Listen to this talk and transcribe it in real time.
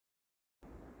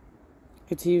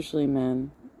It's usually men.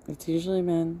 It's usually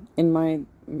men. In my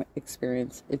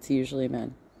experience, it's usually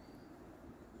men.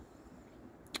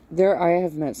 I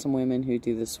have met some women who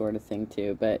do this sort of thing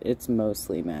too, but it's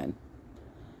mostly men.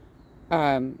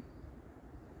 How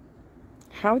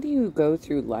do you go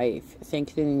through life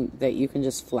thinking that you can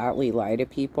just flatly lie to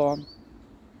people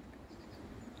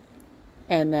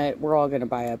and that we're all going to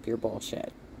buy up your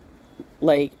bullshit?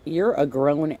 Like, you're a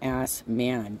grown-ass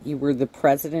man. You were the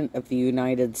president of the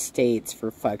United States,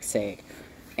 for fuck's sake.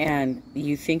 And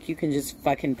you think you can just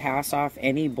fucking pass off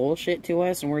any bullshit to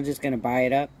us and we're just going to buy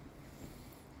it up?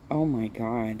 Oh my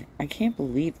God. I can't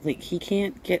believe, like, he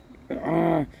can't get...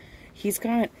 he's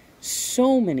got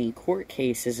so many court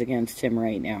cases against him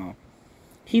right now.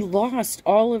 He lost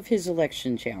all of his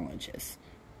election challenges.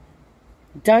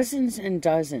 Dozens and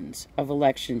dozens of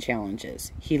election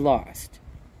challenges he lost.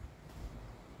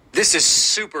 This is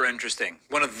super interesting.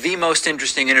 One of the most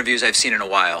interesting interviews I've seen in a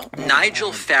while.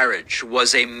 Nigel Farage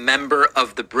was a member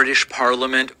of the British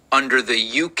Parliament under the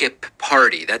UKIP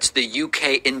party. That's the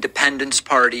UK Independence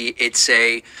Party. It's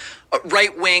a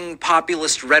right-wing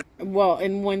populist red... Well,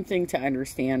 and one thing to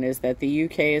understand is that the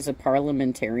UK is a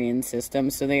parliamentarian system,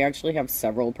 so they actually have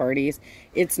several parties.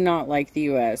 It's not like the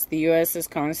US. The US is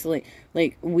constantly...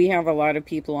 Like, we have a lot of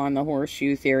people on the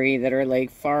horseshoe theory that are,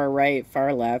 like, far right,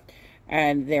 far left.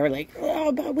 And they're like,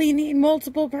 oh, but we need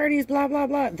multiple parties, blah, blah,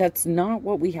 blah. That's not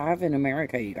what we have in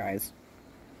America, you guys.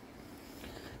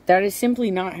 That is simply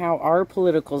not how our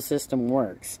political system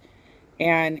works.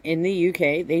 And in the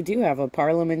UK, they do have a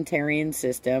parliamentarian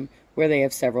system where they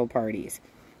have several parties.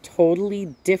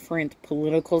 Totally different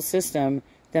political system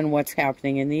than what's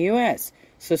happening in the US.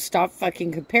 So stop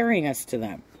fucking comparing us to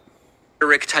them.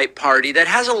 Type party that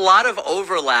has a lot of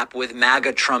overlap with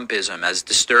MAGA Trumpism, as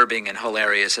disturbing and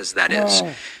hilarious as that is.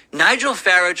 Nigel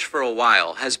Farage, for a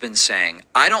while, has been saying,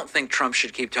 I don't think Trump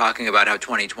should keep talking about how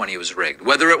 2020 was rigged.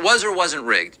 Whether it was or wasn't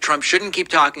rigged, Trump shouldn't keep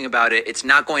talking about it. It's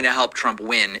not going to help Trump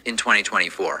win in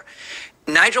 2024.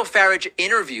 Nigel Farage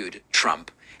interviewed Trump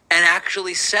and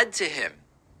actually said to him,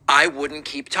 I wouldn't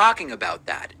keep talking about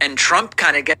that. And Trump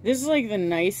kind of gets... This is like the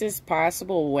nicest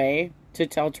possible way to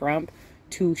tell Trump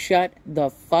to shut the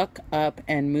fuck up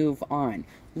and move on.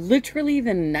 Literally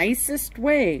the nicest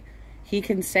way he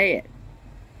can say it.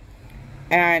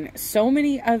 And so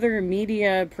many other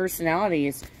media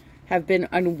personalities have been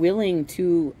unwilling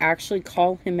to actually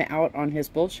call him out on his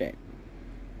bullshit.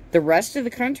 The rest of the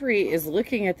country is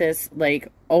looking at this like,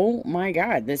 oh my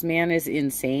God, this man is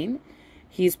insane.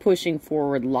 He's pushing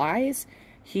forward lies.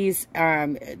 He's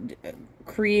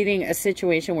creating a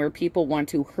situation where people want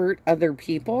to hurt other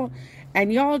people.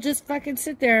 And y'all just fucking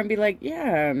sit there and be like,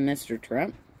 yeah, Mr.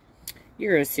 Trump,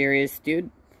 you're a serious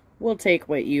dude. We'll take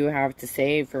what you have to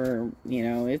say for, you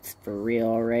know, it's for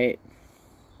real, right?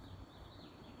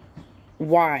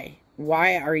 Why?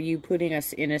 Why are you putting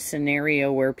us in a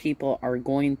scenario where people are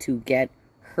going to get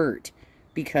hurt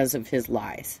because of his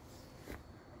lies?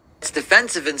 It's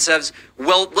defensive and says,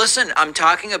 well, listen, I'm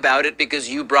talking about it because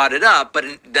you brought it up, but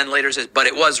then later says, but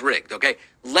it was rigged, okay?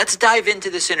 Let's dive into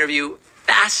this interview.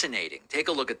 Fascinating. Take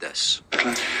a look at this.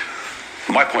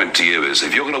 My point to you is,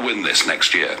 if you're going to win this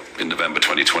next year, in November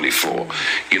 2024,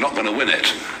 you're not going to win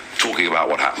it talking about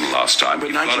what happened last time.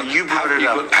 But Nigel, you brought it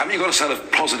up. Haven't you got to send a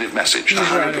positive message to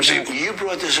 100%. You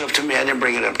brought this up to me. I didn't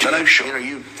bring it up to you. No, sure. You know,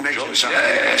 you mentioned something.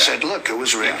 I said, look, it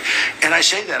was rigged. Yeah. And I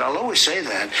say that. I'll always say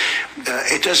that.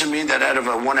 It doesn't mean that out of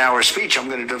a 1-hour speech, I'm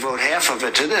going to devote half of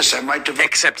it to this. I might devote...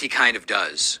 Except he kind of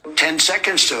does. 10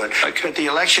 seconds to it. Okay. But the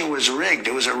election was rigged.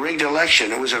 It was a rigged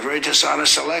election. It was a very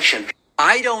dishonest election.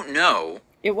 I don't know.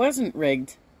 It wasn't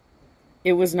rigged.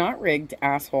 It was not rigged,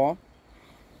 asshole.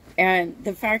 And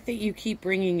the fact that you keep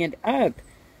bringing it up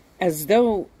as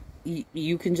though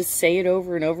you can just say it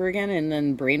over and over again and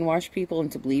then brainwash people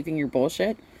into believing your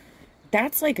bullshit,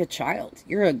 that's like a child.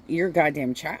 You're a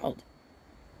goddamn child.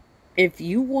 If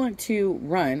you want to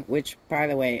run, which, by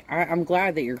the way, I'm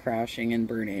glad that you're crashing and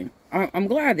burning. I'm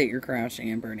glad that you're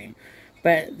crashing and burning.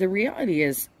 But the reality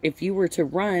is, if you were to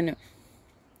run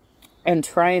and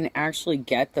try and actually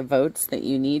get the votes that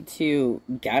you need to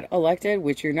get elected,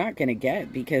 which you're not going to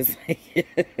get because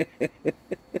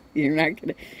you're not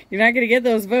going to get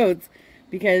those votes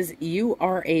because you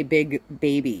are a big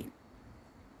baby.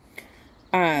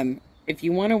 If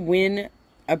you want to win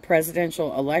a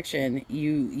presidential election,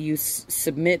 you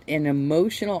submit an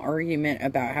emotional argument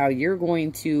about how you're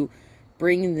going to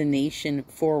bring the nation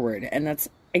forward, and that's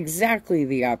exactly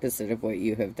the opposite of what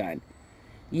you have done.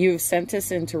 You've sent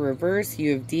us into reverse.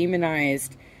 You've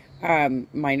demonized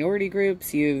minority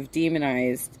groups. You've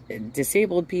demonized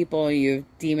disabled people. You've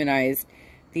demonized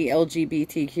the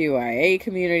LGBTQIA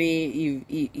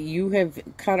community. You have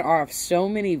cut off so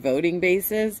many voting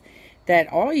bases that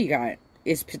all you got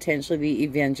is potentially the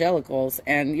evangelicals,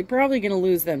 and you're probably going to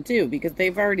lose them too, because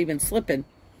they've already been slipping.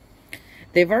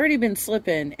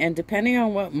 And depending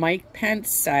on what Mike Pence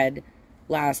said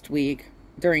last week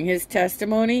during his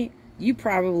testimony, you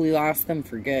probably lost them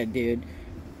for good, dude.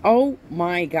 Oh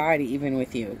my God, even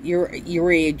with you.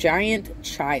 You're a giant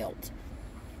child.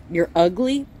 You're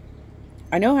ugly.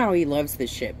 I know how he loves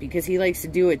this shit, because he likes to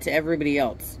do it to everybody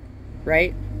else,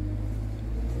 right?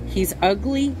 He's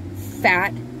ugly,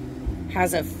 fat,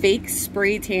 has a fake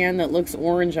spray tan that looks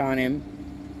orange on him.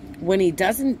 When he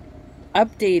doesn't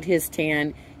update his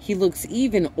tan, he looks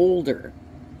even older,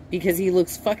 because he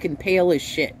looks fucking pale as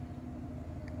shit.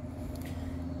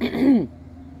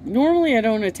 Normally I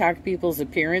don't attack people's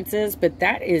appearances, but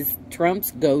that is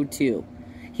Trump's go-to.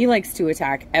 He likes to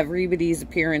attack everybody's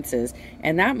appearances,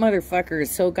 and that motherfucker is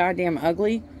so goddamn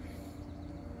ugly.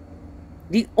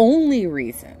 The only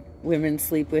reason women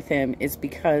sleep with him is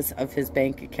because of his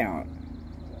bank account.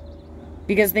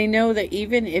 Because they know that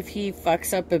even if he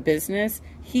fucks up a business,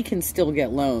 he can still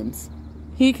get loans.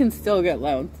 He can still get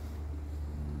loans.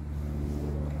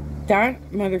 That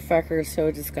motherfucker is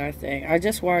so disgusting. I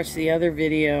just watched the other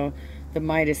video, the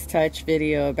Midas Touch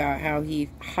video, about how he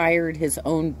hired his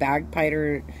own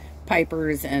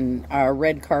bagpipers and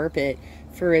red carpet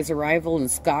for his arrival in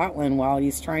Scotland while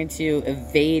he's trying to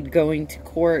evade going to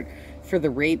court for the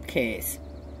rape case.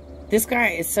 This guy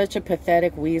is such a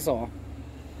pathetic weasel.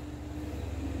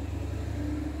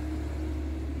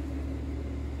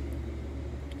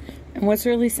 And what's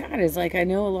really sad is, like, I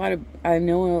know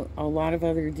a lot of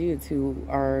other dudes who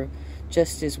are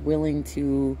just as willing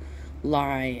to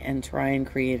lie and try and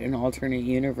create an alternate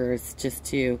universe just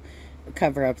to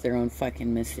cover up their own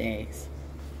fucking mistakes.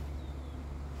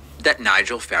 That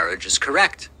Nigel Farage is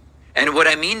correct. And what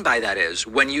I mean by that is,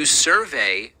 when you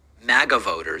survey MAGA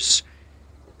voters,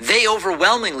 they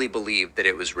overwhelmingly believe that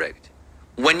it was rigged.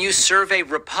 When you survey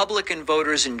Republican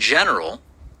voters in general,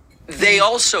 they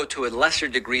also, to a lesser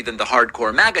degree than the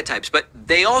hardcore MAGA types, but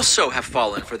they also have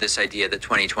fallen for this idea that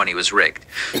 2020 was rigged.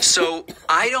 So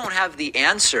I don't have the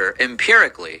answer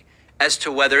empirically as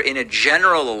to whether in a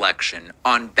general election,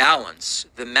 on balance,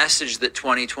 the message that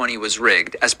 2020 was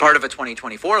rigged as part of a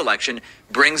 2024 election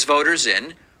brings voters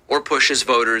in or pushes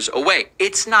voters away.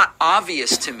 It's not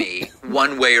obvious to me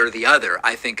one way or the other,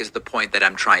 I think, is the point that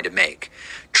I'm trying to make.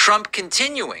 Trump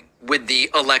continuing with the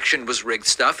election was rigged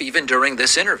stuff even during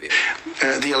this interview.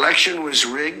 The election was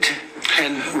rigged,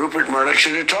 and Rupert Murdoch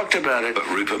should have talked about it. But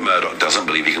Rupert Murdoch doesn't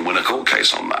believe he can win a court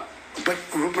case on that. But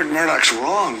Rupert Murdoch's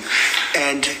wrong.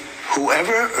 And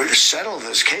whoever settled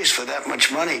this case for that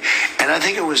much money, and I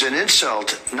think it was an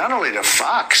insult not only to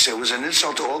Fox, it was an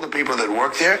insult to all the people that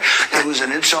work there. It was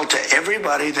an insult to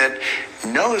everybody that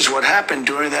knows what happened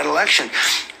during that election.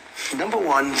 Number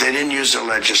one, they didn't use the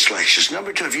legislatures.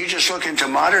 Number two, if you just look into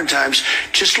modern times,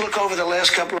 just look over the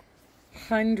last couple of...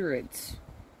 Hundreds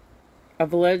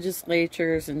of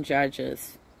legislatures and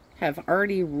judges have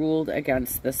already ruled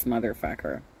against this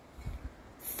motherfucker.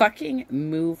 Fucking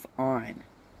move on.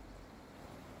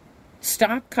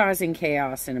 Stop causing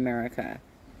chaos in America.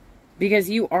 Because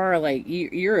you are like,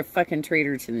 you're a fucking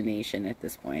traitor to the nation at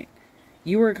this point.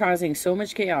 You are causing so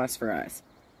much chaos for us.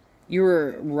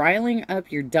 You're riling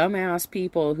up your dumbass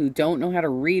people who don't know how to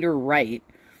read or write,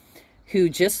 who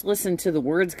just listen to the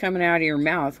words coming out of your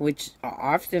mouth, which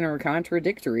often are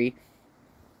contradictory.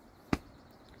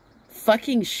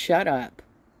 Fucking shut up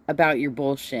about your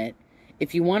bullshit.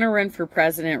 If you want to run for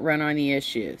president, run on the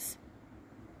issues.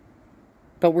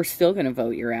 But we're still going to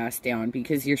vote your ass down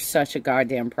because you're such a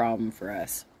goddamn problem for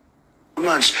us.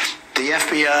 Months, the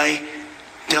FBI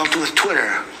dealt with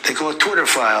Twitter. They call it Twitter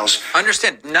files.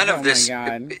 Understand, none of this... Oh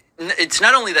my God. It's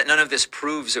not only that none of this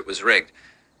proves it was rigged.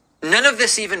 None of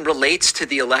this even relates to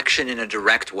the election in a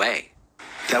direct way.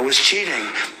 That was cheating.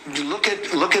 Look at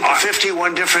the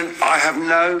 51 different... I have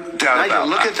no doubt about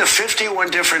look that. at the 51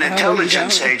 different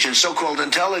intelligence agents, so-called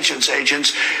intelligence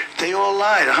agents. They all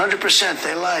lied, 100%.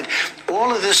 They lied.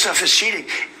 All of this stuff is cheating.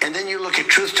 And then you look at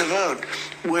Truth to Vote,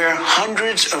 where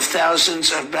hundreds of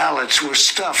thousands of ballots were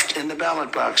stuffed in the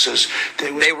ballot boxes.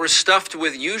 They were stuffed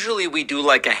with, usually we do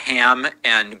like a ham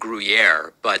and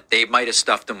Gruyere, but they might have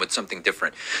stuffed them with something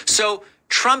different. So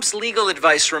Trump's legal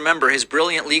advice, remember his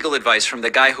brilliant legal advice from the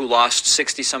guy who lost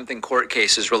 60-something court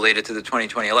cases related to the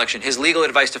 2020 election. His legal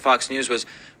advice to Fox News was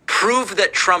prove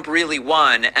that Trump really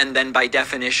won, and then by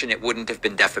definition it wouldn't have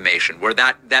been defamation. Where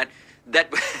that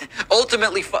that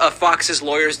ultimately Fox's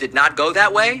lawyers did not go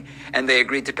that way, and they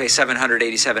agreed to pay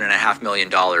 $787.5 million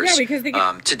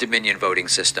to Dominion Voting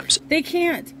Systems. They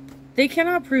can't. They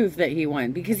cannot prove that he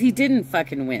won because he didn't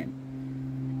fucking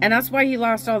win. And that's why he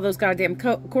lost all those goddamn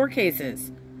court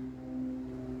cases.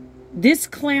 This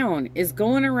clown is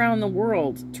going around the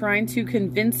world trying to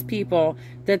convince people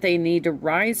that they need to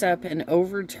rise up and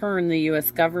overturn the U.S.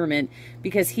 government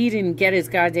because he didn't get his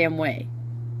goddamn way.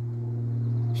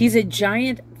 He's a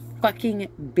giant fucking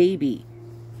baby.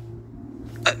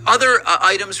 Other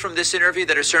items from this interview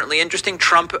that are certainly interesting.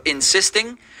 Trump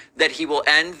insisting that he will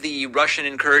end the Russian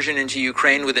incursion into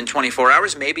Ukraine within 24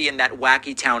 hours. Maybe in that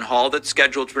wacky town hall that's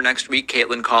scheduled for next week,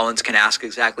 Caitlin Collins can ask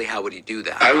exactly how would he do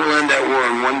that. I will end that war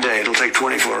in one day. It'll take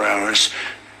 24 hours.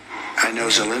 I know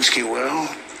Zelensky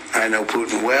well. I know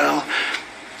Putin well.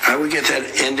 I would get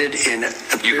that ended in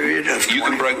a period of... You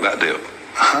can break that deal.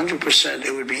 100%.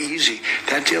 It would be easy.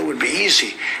 That deal would be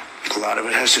easy. A lot of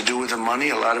it has to do with the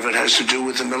money. A lot of it has to do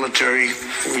with the military,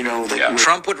 you know.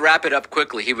 Trump would wrap it up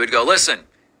quickly. He would go, listen,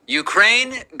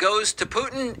 Ukraine goes to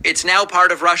Putin. It's now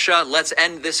part of Russia. Let's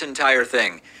end this entire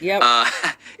thing. Yep.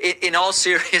 In all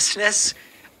seriousness,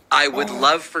 I would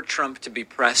love for Trump to be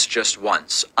pressed just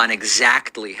once on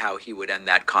exactly how he would end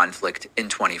that conflict in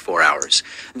 24 hours.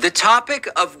 The topic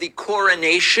of the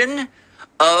coronation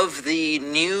of the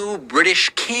new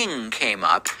British king came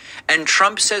up, and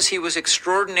Trump says he was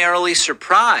extraordinarily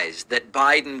surprised that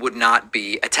Biden would not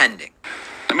be attending.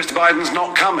 Now, Mr. Biden's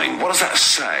not coming. What does that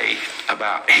say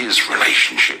about his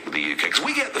relationship with the UK? Because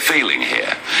we get the feeling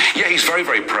here, yeah, he's very,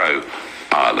 very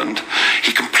pro-Ireland.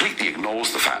 He completely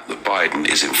ignores the fact that Biden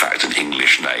is, in fact, an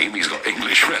English name. He's got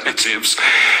English relatives.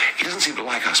 He doesn't seem to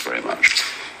like us very much.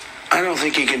 I don't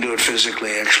think he can do it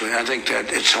physically, actually. I think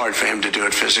that it's hard for him to do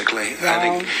it physically. No. I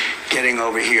think getting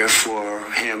over here for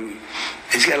him,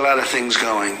 he's got a lot of things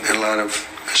going, and a lot of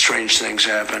strange things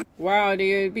happen. Wow,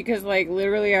 dude, because, like,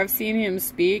 literally I've seen him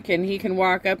speak, and he can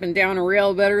walk up and down a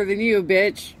rail better than you,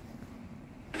 bitch.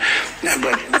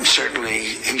 But certainly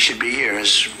he should be here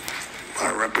as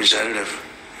our representative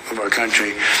of our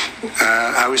country.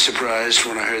 I was surprised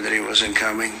when I heard that he wasn't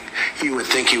coming. You would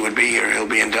think he would be here. He'll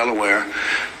be in Delaware,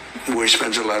 where he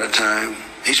spends a lot of time.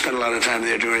 He spent a lot of time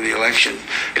there during the election.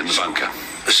 In the bunker.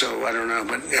 So, I don't know,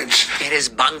 but it's... It is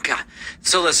bunker.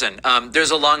 So listen, there's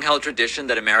a long-held tradition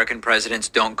that American presidents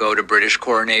don't go to British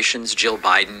coronations. Jill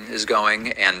Biden is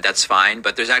going, and that's fine.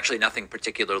 But there's actually nothing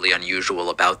particularly unusual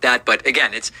about that. But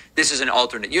again, this is an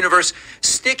alternate universe.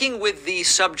 Sticking with the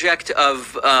subject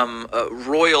of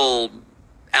royal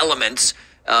elements,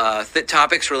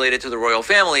 topics related to the royal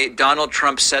family, Donald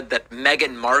Trump said that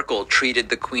Meghan Markle treated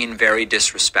the Queen very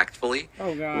disrespectfully.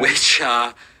 Oh, God. Which,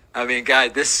 I mean,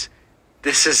 God, this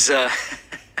is...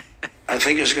 I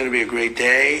think it's going to be a great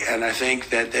day, and I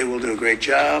think that they will do a great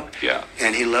job. Yeah.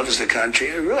 And he loves the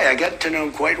country. Really, I got to know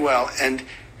him quite well, and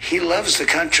he loves the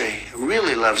country,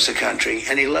 really loves the country,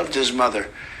 and he loved his mother.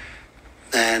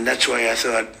 And that's why I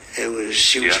thought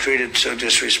she was treated so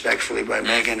disrespectfully by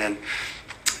Meghan, and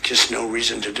just no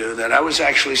reason to do that. I was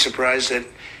actually surprised that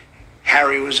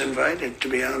Harry was invited, to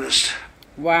be honest.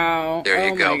 Wow. There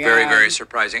you go. My Very, God. very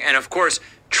surprising. And of course,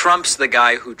 Trump's the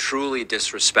guy who truly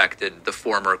disrespected the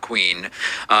former queen.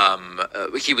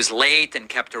 He was late and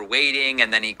kept her waiting,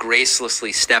 and then he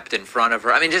gracelessly stepped in front of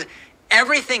her. I mean, just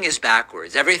everything is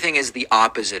backwards. Everything is the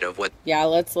opposite of what... Yeah,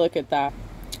 let's look at that.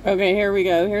 Okay, here we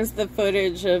go. Here's the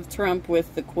footage of Trump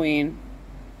with the Queen.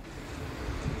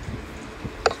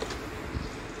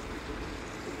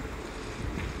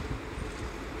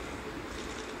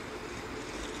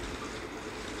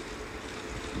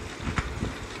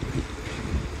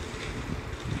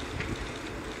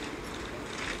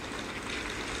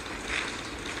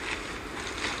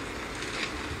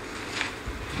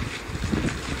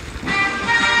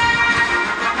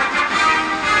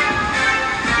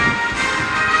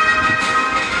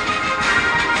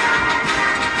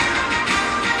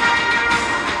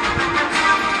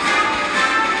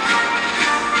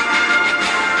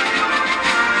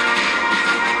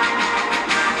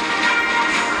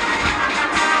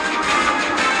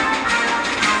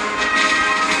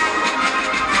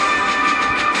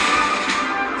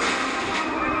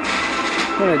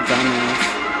 What a dumbass.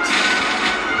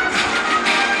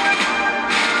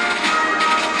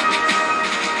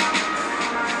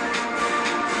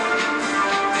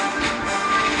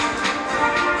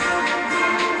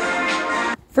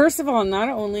 First of all, not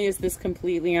only is this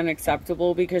completely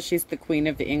unacceptable because she's the Queen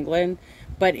of England,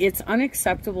 but it's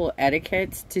unacceptable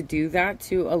etiquette to do that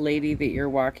to a lady that you're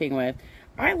walking with.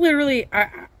 I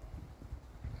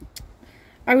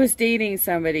was dating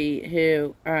somebody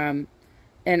who, and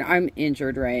and I'm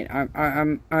injured, right?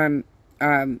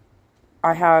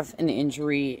 I have an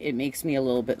injury. It makes me a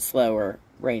little bit slower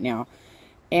right now.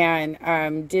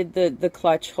 And did the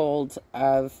clutch hold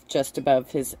of just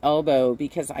above his elbow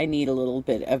because I need a little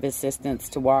bit of assistance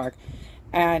to walk.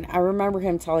 And I remember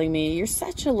him telling me, "You're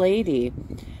such a lady."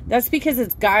 That's because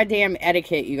it's goddamn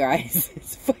etiquette, you guys.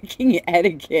 It's fucking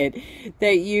etiquette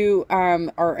that you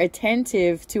are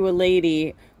attentive to a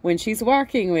lady when she's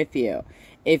walking with you.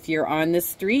 If you're on the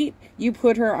street, you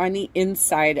put her on the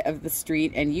inside of the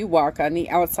street and you walk on the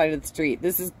outside of the street.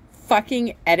 This is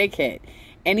fucking etiquette.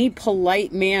 Any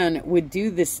polite man would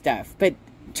do this stuff, but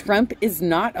Trump is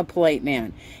not a polite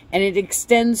man. And it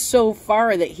extends so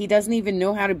far that he doesn't even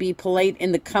know how to be polite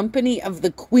in the company of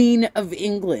the Queen of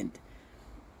England.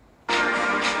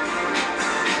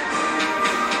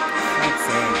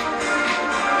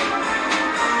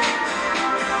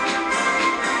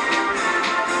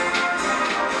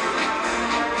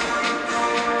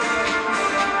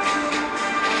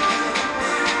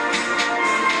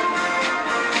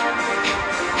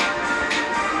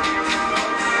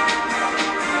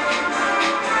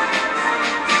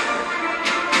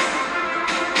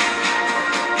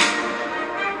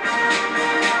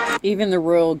 Even the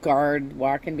royal guard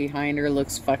walking behind her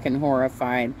looks fucking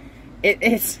horrified.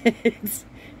 It's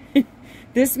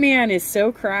this man is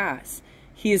so crass.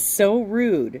 He is so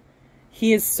rude.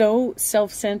 He is so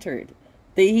self-centered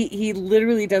that he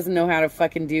literally doesn't know how to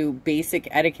fucking do basic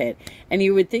etiquette. And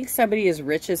you would think somebody as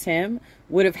rich as him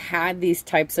would have had these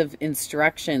types of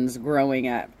instructions growing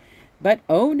up. But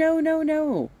oh no, no,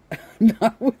 no.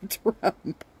 Not with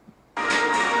Trump.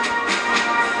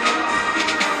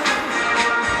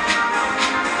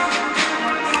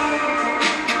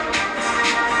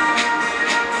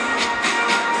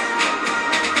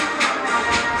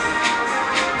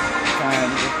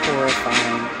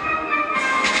 Horrifying.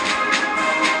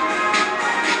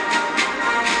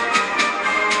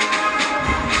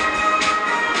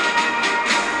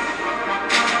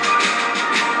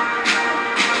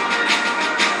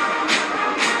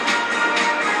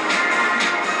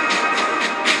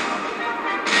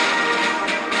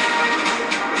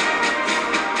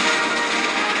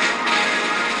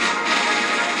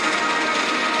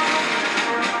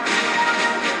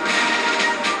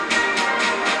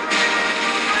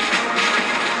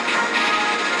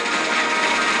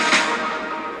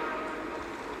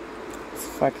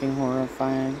 Fucking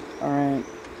horrifying. Alright.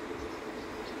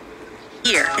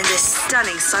 Here, in this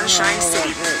stunning sunshine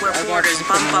city, where borders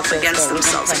bump up against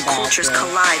themselves and cultures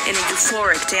collide in a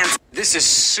euphoric dance. This is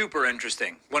super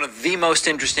interesting. One of the most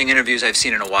interesting interviews I've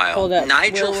seen in a while. Hold up.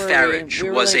 Nigel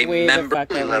Farage was a member.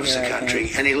 He loves the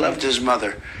country, and he loved his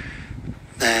mother.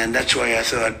 And that's why I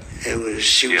thought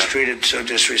she was treated so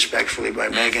disrespectfully by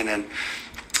Meghan, and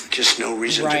just no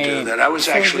reason to do that. I was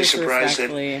actually surprised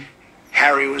that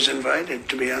Harry was invited,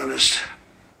 to be honest.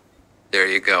 There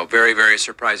you go. Very, very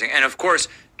surprising. And of course,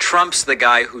 Trump's the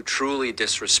guy who truly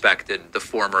disrespected the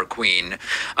former queen.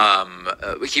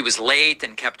 He was late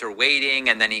and kept her waiting,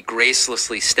 and then he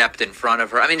gracelessly stepped in front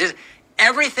of her. I mean, just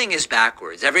everything is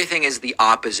backwards. Everything is the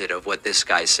opposite of what this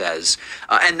guy says.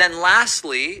 And then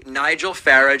lastly, Nigel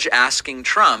Farage asking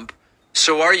Trump,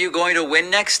 "So are you going to win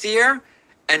next year?"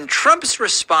 And Trump's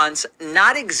response,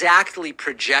 not exactly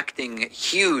projecting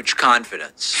huge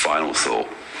confidence. Final thought.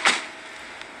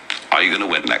 Are you going to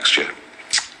win next year?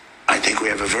 I think we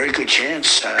have a very good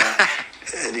chance.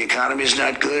 The economy is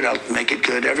not good. I'll make it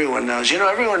good. Everyone knows.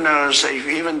 Everyone knows.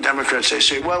 Even Democrats, they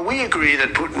say, well, we agree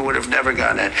that Putin would have never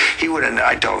gone in. He would have.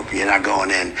 I don't. You're not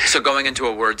going in. So going into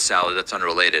a word salad that's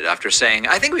unrelated after saying,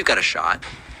 I think we've got a shot.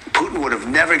 Putin would have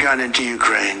never gone into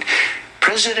Ukraine.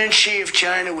 President Xi of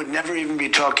China would never even be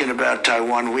talking about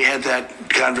Taiwan. We had that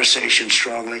conversation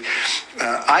strongly.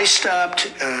 I stopped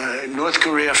North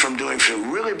Korea from doing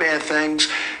some really bad things,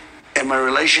 and my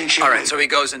relationship... All right, so he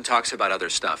goes and talks about other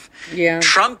stuff. Yeah.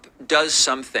 Trump does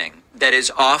something that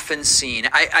is often seen.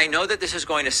 I know that this is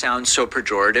going to sound so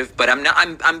pejorative, but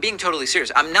I'm being totally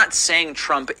serious. I'm not saying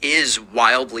Trump is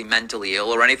wildly mentally ill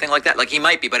or anything like that. Like, he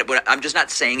might be, but I'm just not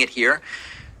saying it here.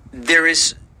 There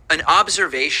is an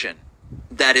observation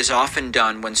that is often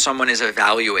done when someone is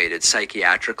evaluated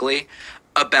psychiatrically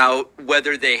about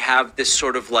whether they have this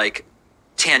sort of like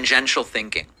tangential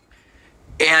thinking.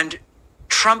 And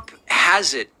Trump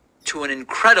has it to an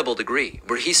incredible degree,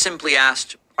 where he simply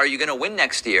asked, are you going to win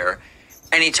next year?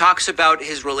 And he talks about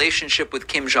his relationship with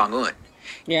Kim Jong-un.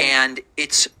 Yeah. And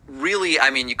it's really, I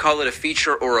mean, you call it a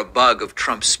feature or a bug of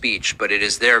Trump's speech, but it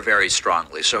is there very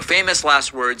strongly. So famous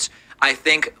last words, I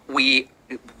think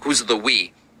who's the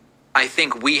we? I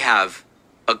think we have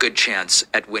a good chance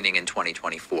at winning in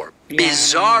 2024. Yeah.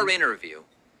 Bizarre interview.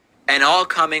 and all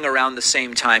coming around the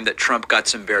same time that Trump got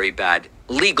some very bad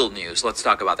legal news. Let's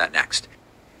talk about that next.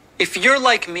 If you're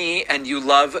like me and you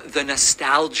love the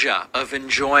nostalgia of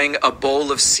enjoying a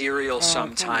bowl of cereal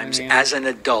sometimes as an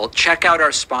adult, check out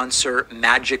our sponsor,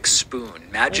 Magic Spoon.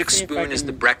 Magic Spoon is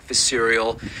the breakfast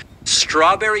cereal,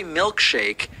 strawberry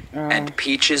milkshake, and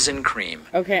peaches and cream.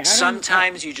 Okay.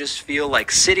 Sometimes you just feel like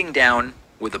sitting down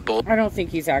with a bowl. I don't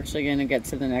think he's actually going to get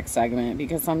to the next segment,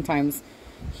 because sometimes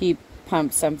he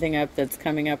pumps something up that's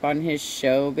coming up on his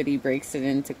show, but he breaks it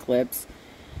into clips.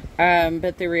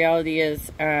 But the reality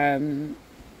is,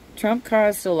 Trump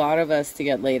caused a lot of us to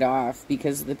get laid off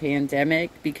because of the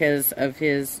pandemic, because of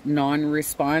his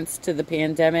non-response to the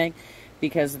pandemic,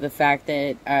 because of the fact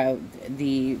that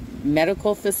the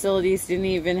medical facilities didn't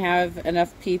even have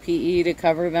enough PPE to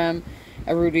cover them.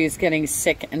 Everybody was getting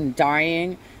sick and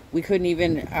dying. We couldn't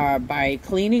even buy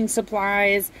cleaning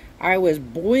supplies. I was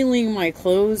boiling my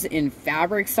clothes in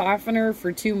fabric softener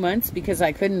for 2 months because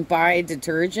I couldn't buy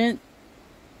detergent.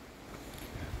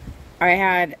 I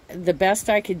had, the best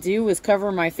I could do was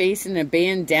cover my face in a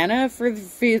bandana for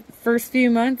the first few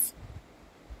months.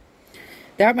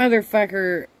 That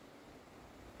motherfucker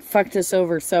fucked us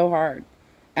over so hard.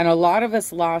 And a lot of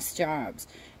us lost jobs.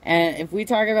 And if we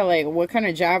talk about like what kind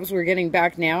of jobs we're getting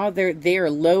back now, they are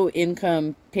low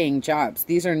income paying jobs.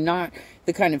 These are not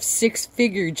the kind of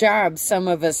 6-figure jobs some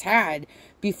of us had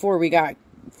before we got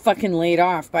fucking laid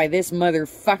off by this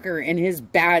motherfucker and his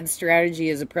bad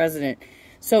strategy as a president.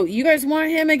 So you guys want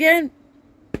him again?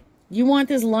 You want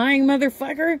this lying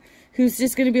motherfucker who's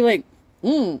just going to be like,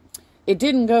 it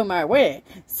didn't go my way,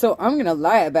 so I'm going to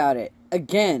lie about it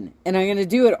again. And I'm going to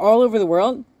do it all over the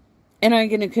world. And I'm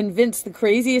going to convince the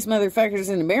craziest motherfuckers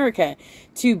in America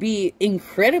to be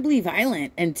incredibly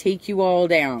violent and take you all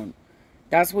down.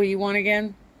 That's what you want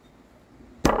again?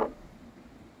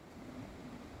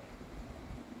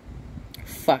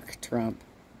 Fuck Trump.